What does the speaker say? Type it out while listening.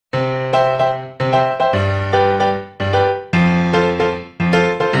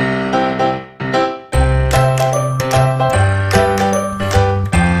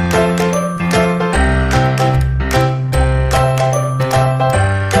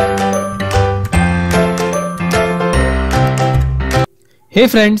Hey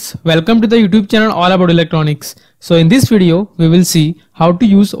friends, welcome to the YouTube channel all about electronics. So in this video, we will see how to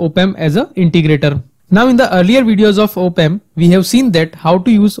use op-amp as an integrator. Now in the earlier videos of op-amp, we have seen that how to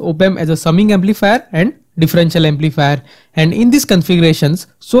use op-amp as a summing amplifier and differential amplifier. And in these configurations,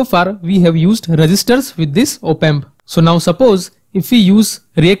 so far we have used resistors with this op-amp. So now suppose if we use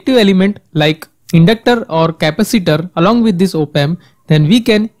reactive element like inductor or capacitor along with this op-amp, then we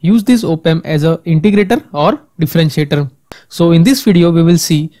can use this op-amp as an integrator or differentiator. So in this video we will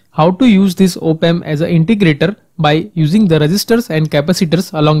see how to use this op-amp as an integrator by using the resistors and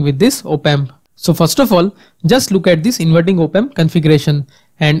capacitors along with this op-amp. So first of all, just look at this inverting op-amp configuration,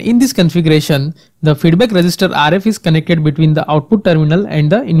 and in this configuration the feedback resistor RF is connected between the output terminal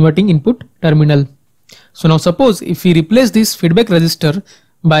and the inverting input terminal. So now suppose if we replace this feedback resistor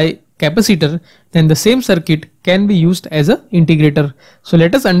by capacitor, then the same circuit can be used as an integrator. So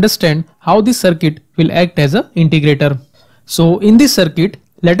let us understand how this circuit will act as an integrator. So in this circuit,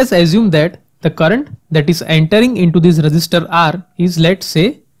 let us assume that the current that is entering into this resistor R is, let's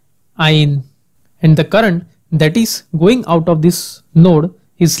say, IN, and the current that is going out of this node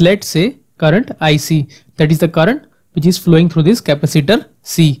is, let's say, current IC, that is the current which is flowing through this capacitor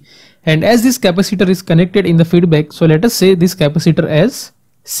C. And as this capacitor is connected in the feedback, so let us say this capacitor as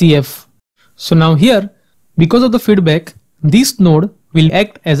CF. So now here, because of the feedback, this node will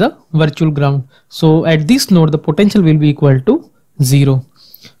act as a virtual ground. So at this node the potential will be equal to 0.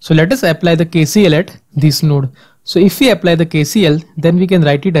 So let us apply the KCL at this node. So if we apply the KCL, then we can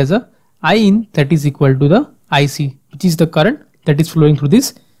write it as a IN that is equal to the IC, which is the current that is flowing through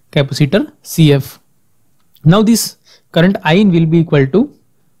this capacitor CF. Now this current IN will be equal to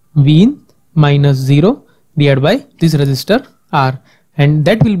Vin minus 0 divided by this resistor R, and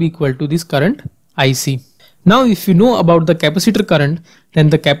that will be equal to this current IC. Now if you know about the capacitor current, then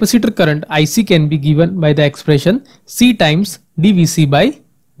the capacitor current IC can be given by the expression C times dVc by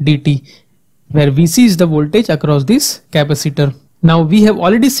dt, where Vc is the voltage across this capacitor. Now we have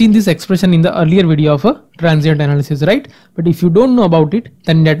already seen this expression in the earlier video of a transient analysis, right? But if you don't know about it,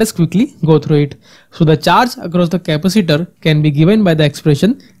 then let us quickly go through it. So the charge across the capacitor can be given by the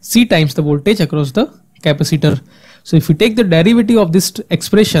expression C times the voltage across the capacitor. So if we take the derivative of this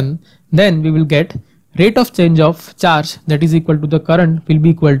expression, then we will get rate of change of charge that is equal to the current will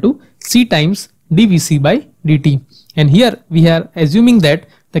be equal to C times dVc by dt. And here we are assuming that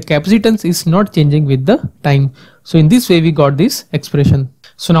the capacitance is not changing with the time. So in this way we got this expression.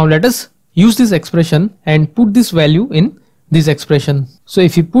 So now let us use this expression and put this value in this expression. So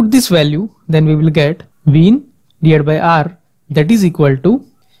if you put this value, then we will get Vin divided by R that is equal to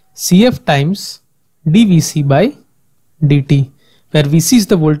CF times dVc by dt, where Vc is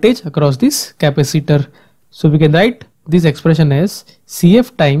the voltage across this capacitor. So we can write this expression as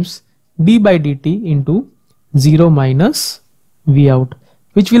CF times d by dt into 0 minus V out,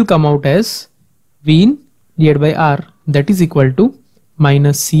 which will come out as Vin divided by R that is equal to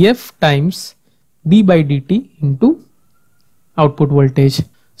minus CF times d by dt into output voltage.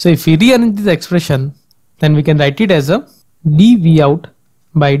 So if we rearrange this expression, then we can write it as a dV out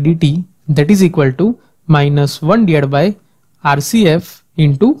by dt that is equal to minus 1 divided by RCF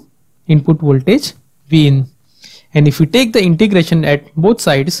into input voltage Vin. And if we take the integration at both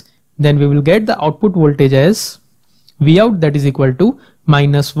sides, then we will get the output voltage as V out that is equal to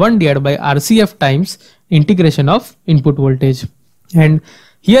minus 1 divided by RCF times integration of input voltage. And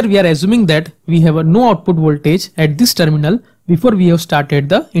here we are assuming that we have a no output voltage at this terminal before we have started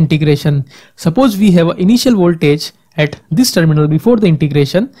the integration. Suppose we have an initial voltage at this terminal before the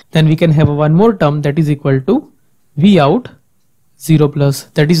integration, then we can have a one more term that is equal to V out 0 plus,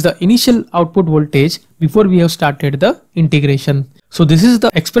 that is the initial output voltage before we have started the integration. So this is the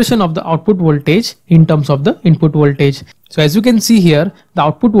expression of the output voltage in terms of the input voltage. So as you can see here, the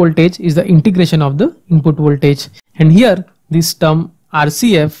output voltage is the integration of the input voltage, and here this term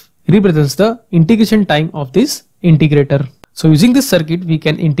RCF represents the integration time of this integrator. So using this circuit we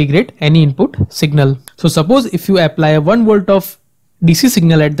can integrate any input signal. So suppose if you apply a 1 volt of DC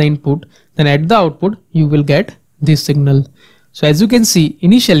signal at the input, then at the output you will get this signal. So as you can see,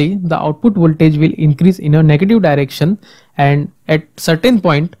 initially the output voltage will increase in a negative direction, and at certain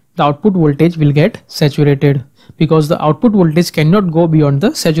point the output voltage will get saturated, because the output voltage cannot go beyond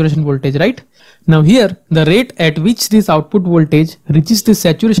the saturation voltage, right? Now here the rate at which this output voltage reaches the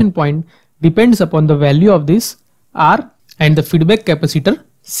saturation point depends upon the value of this R and the feedback capacitor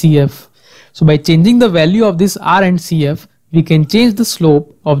CF. So by changing the value of this R and CF, we can change the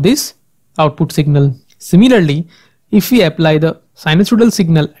slope of this output signal. Similarly, if we apply the sinusoidal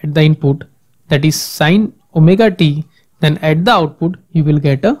signal at the input, that is sin omega t, then at the output you will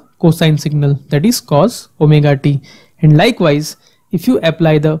get a cosine signal, that is cos omega t. And likewise, if you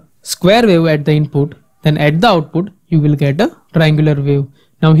apply the square wave at the input, then at the output you will get a triangular wave.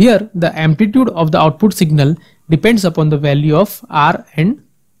 Now here the amplitude of the output signal depends upon the value of R and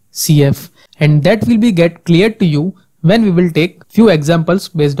CF, and that will be get clear to you when we will take few examples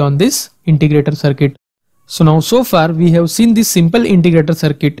based on this integrator circuit. So now so far we have seen this simple integrator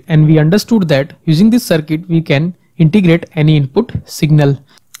circuit, and we understood that using this circuit we can integrate any input signal.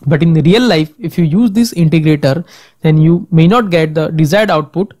 But in the real life, if you use this integrator, then you may not get the desired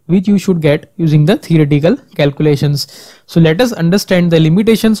output which you should get using the theoretical calculations. So let us understand the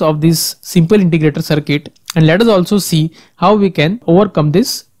limitations of this simple integrator circuit, and let us also see how we can overcome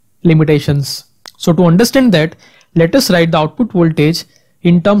these limitations. So to understand that, let us write the output voltage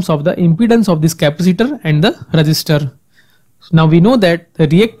in terms of the impedance of this capacitor and the resistor. Now we know that the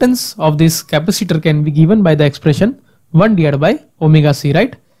reactance of this capacitor can be given by the expression 1 divided by omega c,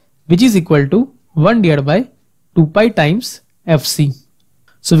 right? Which is equal to 1 divided by 2 pi times Fc.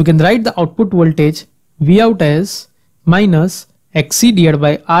 So we can write the output voltage V out as minus Xc divided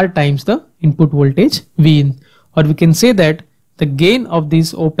by R times the input voltage V in. Or we can say that the gain of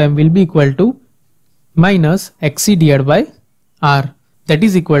this op-amp will be equal to minus Xc divided by R. That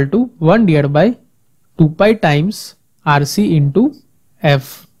is equal to 1 divided by 2 pi times Rc into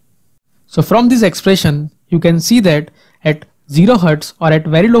F. So from this expression you can see that at 0 Hz or at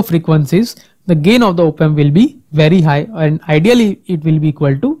very low frequencies the gain of the op-amp will be very high, and ideally it will be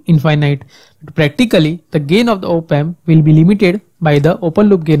equal to infinite. But practically the gain of the op-amp will be limited by the open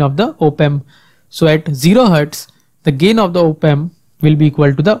loop gain of the op-amp. So at 0 Hz the gain of the op-amp will be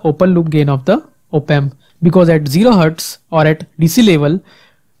equal to the open loop gain of the op-amp, because at 0 Hz or at DC level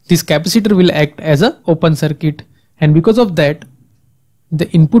this capacitor will act as a open circuit, and because of that the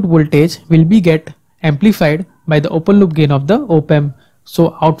input voltage will be get amplified by the open loop gain of the op-amp.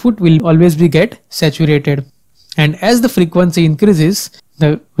 So output will always be get saturated, and as the frequency increases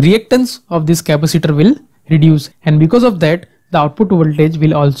the reactance of this capacitor will reduce, and because of that the output voltage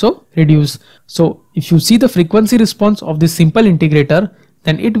will also reduce. So if you see the frequency response of this simple integrator,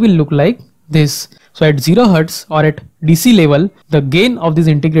 then it will look like this. So at 0 Hz or at DC level the gain of this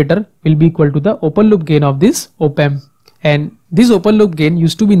integrator will be equal to the open loop gain of this op-amp, and this open loop gain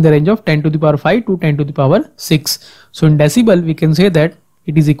used to be in the range of 10 to the power 5 to 10 to the power 6. So in decibel we can say that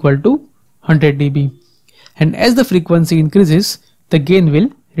it is equal to 100 dB, and as the frequency increases the gain will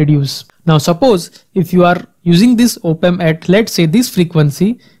reduce. Now suppose if you are using this op-amp at, let's say, this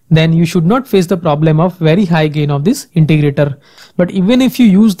frequency, then you should not face the problem of very high gain of this integrator. But even if you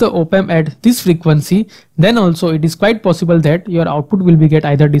use the op-amp at this frequency, then also it is quite possible that your output will be get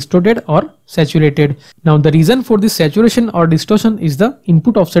either distorted or saturated. Now the reason for this saturation or distortion is the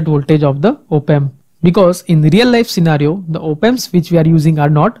input offset voltage of the op-amp, because in the real life scenario the op-amps which we are using are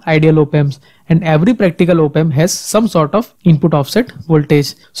not ideal op-amps, and every practical op-amp has some sort of input offset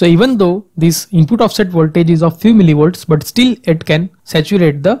voltage. So even though this input offset voltage is of few millivolts, but still it can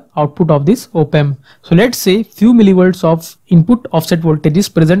saturate the output of this op-amp. So let's say few millivolts of input offset voltage is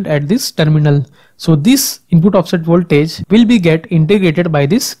present at this terminal. So this input offset voltage will be get integrated by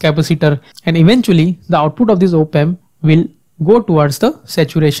this capacitor, and eventually the output of this op-amp will go towards the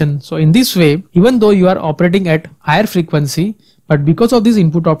saturation. So in this way, even though you are operating at higher frequency, but because of this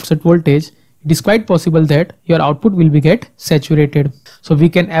input offset voltage, it is quite possible that your output will be get saturated. So we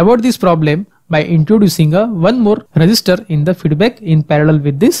can avoid this problem by introducing one more resistor in the feedback in parallel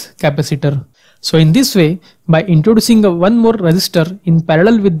with this capacitor. So in this way, by introducing one more resistor in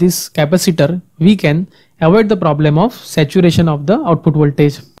parallel with this capacitor, we can avoid the problem of saturation of the output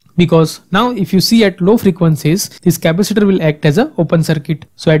voltage. Because now if you see at low frequencies, this capacitor will act as an open circuit.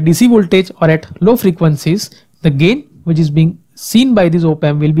 So at DC voltage or at low frequencies, the gain which is being seen by this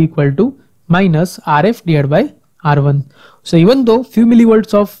op-amp will be equal to minus Rf divided by R1. So even though few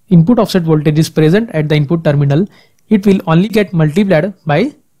millivolts of input offset voltage is present at the input terminal, it will only get multiplied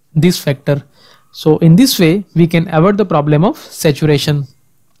by this factor. So in this way we can avoid the problem of saturation.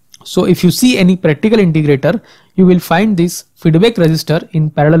 So if you see any practical integrator, you will find this feedback resistor in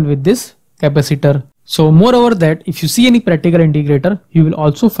parallel with this capacitor. So moreover that if you see any practical integrator, you will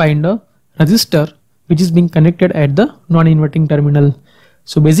also find a resistor which is being connected at the non-inverting terminal.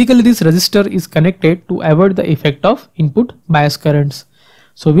 So basically this resistor is connected to avoid the effect of input bias currents.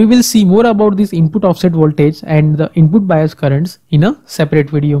 So we will see more about this input offset voltage and the input bias currents in a separate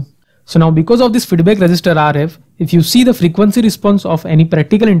video. So now because of this feedback resistor RF, if you see the frequency response of any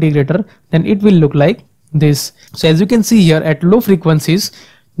practical integrator, then it will look like this. So as you can see here at low frequencies,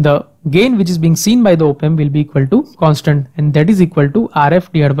 the gain which is being seen by the op-amp will be equal to constant, and that is equal to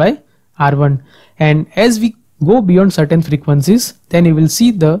Rf divided by R1. And as we go beyond certain frequencies, then you will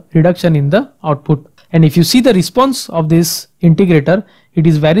see the reduction in the output. And if you see the response of this integrator, it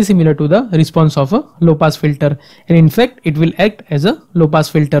is very similar to the response of a low pass filter, and in fact it will act as a low pass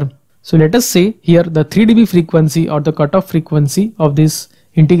filter. So let us say here the 3 dB frequency or the cutoff frequency of this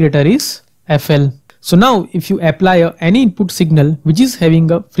integrator is FL. So now if you apply any input signal which is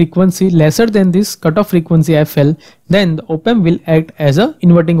having a frequency lesser than this cutoff frequency FL, then the op-amp will act as a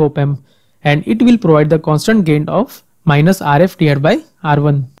inverting op-amp, and it will provide the constant gain of minus RF divided by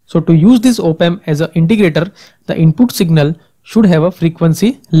R1. So to use this op-amp as an integrator, the input signal should have a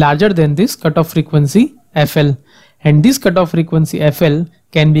frequency larger than this cutoff frequency FL, and this cutoff frequency FL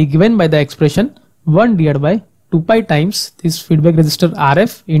can be given by the expression 1 divided by 2 pi times this feedback resistor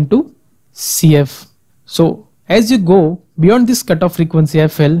RF into CF. So as you go beyond this cutoff frequency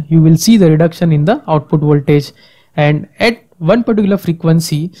FL, you will see the reduction in the output voltage, and at one particular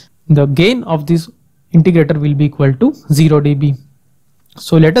frequency the gain of this integrator will be equal to 0 dB.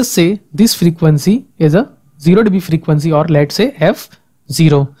 So let us say this frequency is a 0 dB frequency, or let's say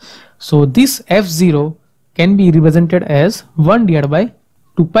F0. So this F0 can be represented as 1 divided by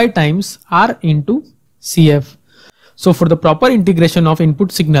 2 pi times R into CF. So for the proper integration of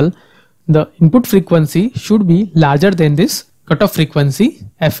input signal, the input frequency should be larger than this cutoff frequency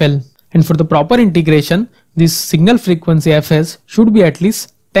FL, and for the proper integration, this signal frequency Fs should be at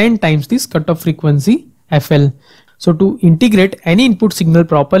least 10 times this cutoff frequency FL. So to integrate any input signal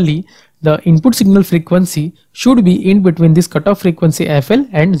properly, the input signal frequency should be in between this cutoff frequency FL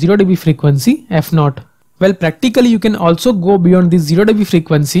and 0 dB frequency F0. Well, practically you can also go beyond this 0 dB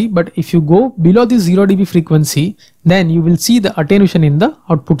frequency, but if you go below this 0 dB frequency, then you will see the attenuation in the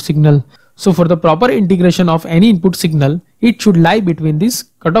output signal. So for the proper integration of any input signal, it should lie between this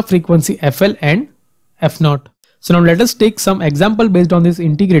cutoff frequency FL and F0. So now let us take some example based on this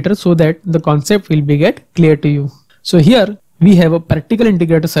integrator so that the concept will be get clear to you. So here we have a practical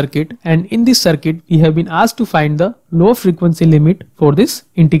integrator circuit, and in this circuit we have been asked to find the low frequency limit for this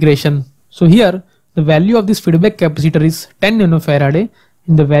integration. So here the value of this feedback capacitor is 10 nanofarad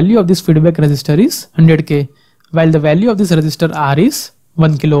and the value of this feedback resistor is 100k, while the value of this resistor R is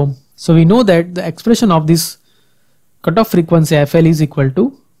 1 kilo ohm. So we know that the expression of this cutoff frequency FL is equal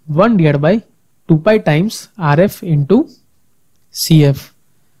to 1 divided by 2 pi times RF into CF.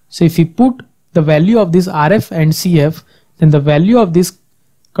 So if we put the value of this RF and CF, then the value of this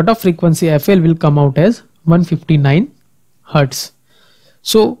cutoff frequency FL will come out as 159 Hertz.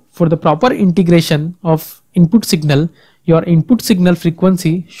 So for the proper integration of input signal, your input signal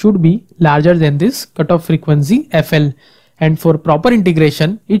frequency should be larger than this cutoff frequency FL, and for proper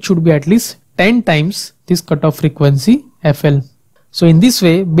integration it should be at least 10 times this cutoff frequency FL. So in this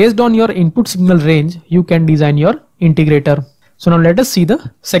way, based on your input signal range, you can design your integrator. So now let us see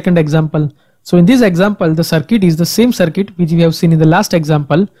the second example. So in this example, the circuit is the same circuit which we have seen in the last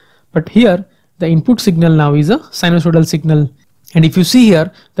example, but here the input signal now is a sinusoidal signal, and if you see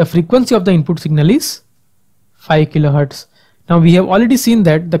here, the frequency of the input signal is 5 kHz. Now we have already seen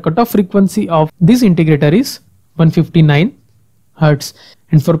that the cutoff frequency of this integrator is 159 Hz,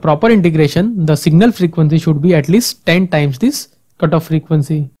 and for proper integration the signal frequency should be at least 10 times this cutoff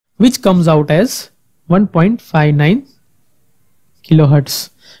frequency, which comes out as 1.59 kHz.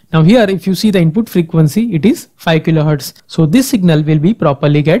 Now here if you see the input frequency, it is 5 kHz. So this signal will be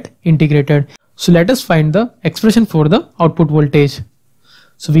properly get integrated. So let us find the expression for the output voltage.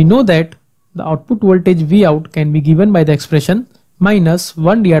 So we know that the output voltage Vout can be given by the expression minus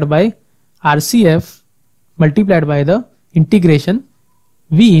 1 divided by RCF multiplied by the integration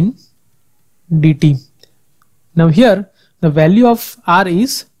V in dt. Now here the value of R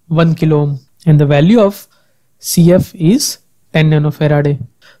is 1 kilo ohm and the value of CF is 10 nanofarad.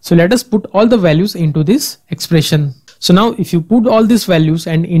 So let us put all the values into this expression. So now if you put all these values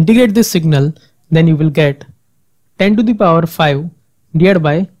and integrate this signal, then you will get 10 to the power 5 divided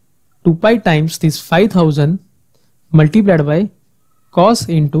by 2 pi times this 5000 multiplied by cos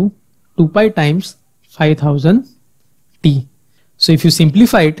into 2 pi times 5000 t. So if you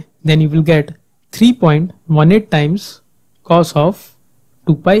simplify it, then you will get 3.18 times cos of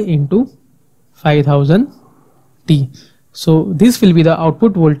 2 pi into 5000 t. So this will be the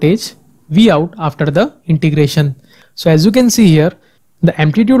output voltage Vout after the integration. So as you can see here, the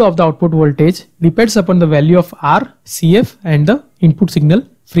amplitude of the output voltage depends upon the value of R, CF and the input signal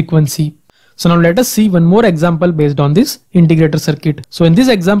frequency. So now let us see one more example based on this integrator circuit. So in this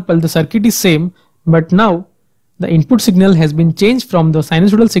example the circuit is same, but now the input signal has been changed from the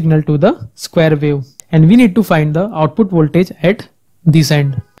sinusoidal signal to the square wave, and we need to find the output voltage at this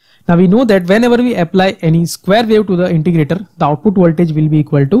end. Now we know that whenever we apply any square wave to the integrator, the output voltage will be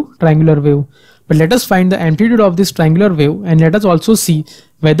equal to triangular wave. but let us find the amplitude of this triangular wave, and let us also see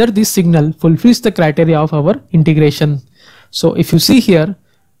whether this signal fulfills the criteria of our integration. So if you see here,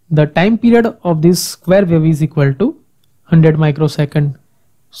 the time period of this square wave is equal to 100 microsecond.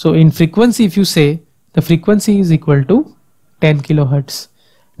 So in frequency, if you say, the frequency is equal to 10 kilohertz.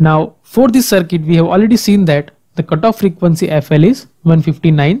 Now for this circuit, we have already seen that the cutoff frequency FL is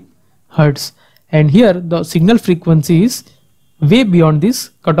 159 hertz, and here the signal frequency is way beyond this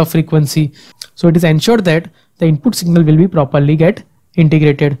cutoff frequency. So it is ensured that the input signal will be properly get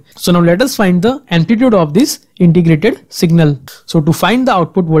integrated. So now let us find the amplitude of this integrated signal. So to find the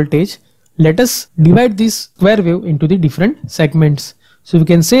output voltage, let us divide this square wave into the different segments. So we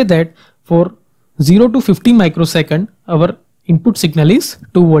can say that for 0 to 50 microsecond, our input signal is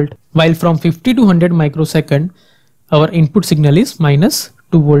 2 volt, while from 50 to 100 microsecond, our input signal is minus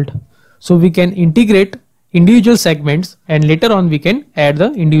 2 volt. So we can integrate individual segments, and later on we can add the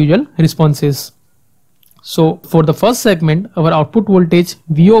individual responses. So for the first segment, our output voltage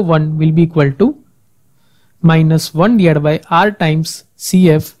VO1 will be equal to minus 1 divided by R times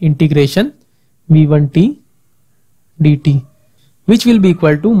CF integration V1t dt, which will be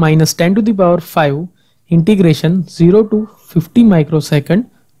equal to minus 10 to the power 5 integration 0 to 50 microsecond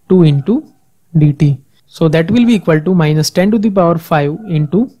 2 into dt. So that will be equal to minus 10 to the power 5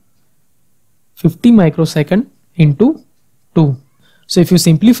 into 50 microsecond into 2. So if you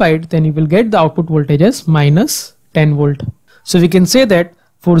simplify it, then you will get the output voltage as minus 10 volt. So we can say that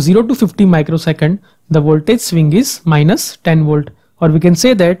for 0 to 50 microsecond, the voltage swing is minus 10 volt, or we can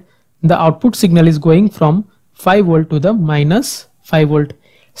say that the output signal is going from 5 volt to the minus 5 volt.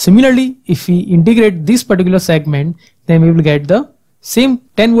 Similarly, if we integrate this particular segment, then we will get the same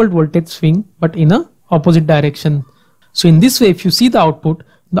 10 volt voltage swing but in a opposite direction. So in this way, if you see the output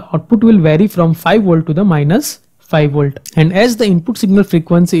will vary from 5 volt to the minus 5 volt. And as the input signal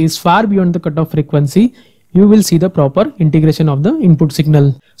frequency is far beyond the cutoff frequency, you will see the proper integration of the input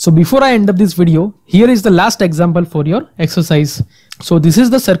signal. So before I end up this video, here is the last example for your exercise. So this is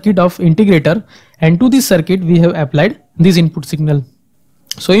the circuit of integrator, and to this circuit we have applied this input signal.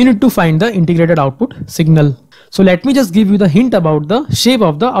 So you need to find the integrated output signal. So let me just give you the hint about the shape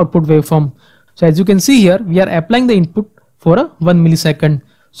of the output waveform. So as you can see here, we are applying the input for a 1 millisecond.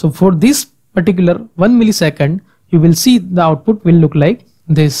 So for this particular 1 millisecond, you will see the output will look like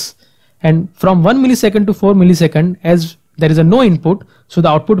this. And from 1 millisecond to 4 millisecond, as there is a no input, so the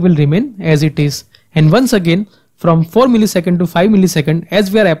output will remain as it is. And once again, from 4 millisecond to 5 millisecond,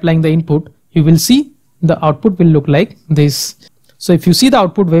 as we are applying the input, you will see the output will look like this. So if you see the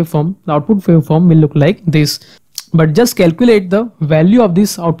output waveform will look like this. But just calculate the value of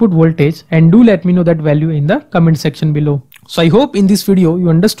this output voltage and do let me know that value in the comment section below. So I hope in this video you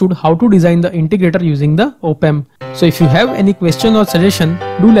understood how to design the integrator using the op-amp. So if you have any question or suggestion,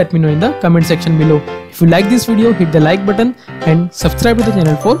 do let me know in the comment section below. If you like this video, hit the like button and subscribe to the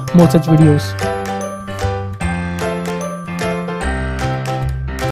channel for more such videos.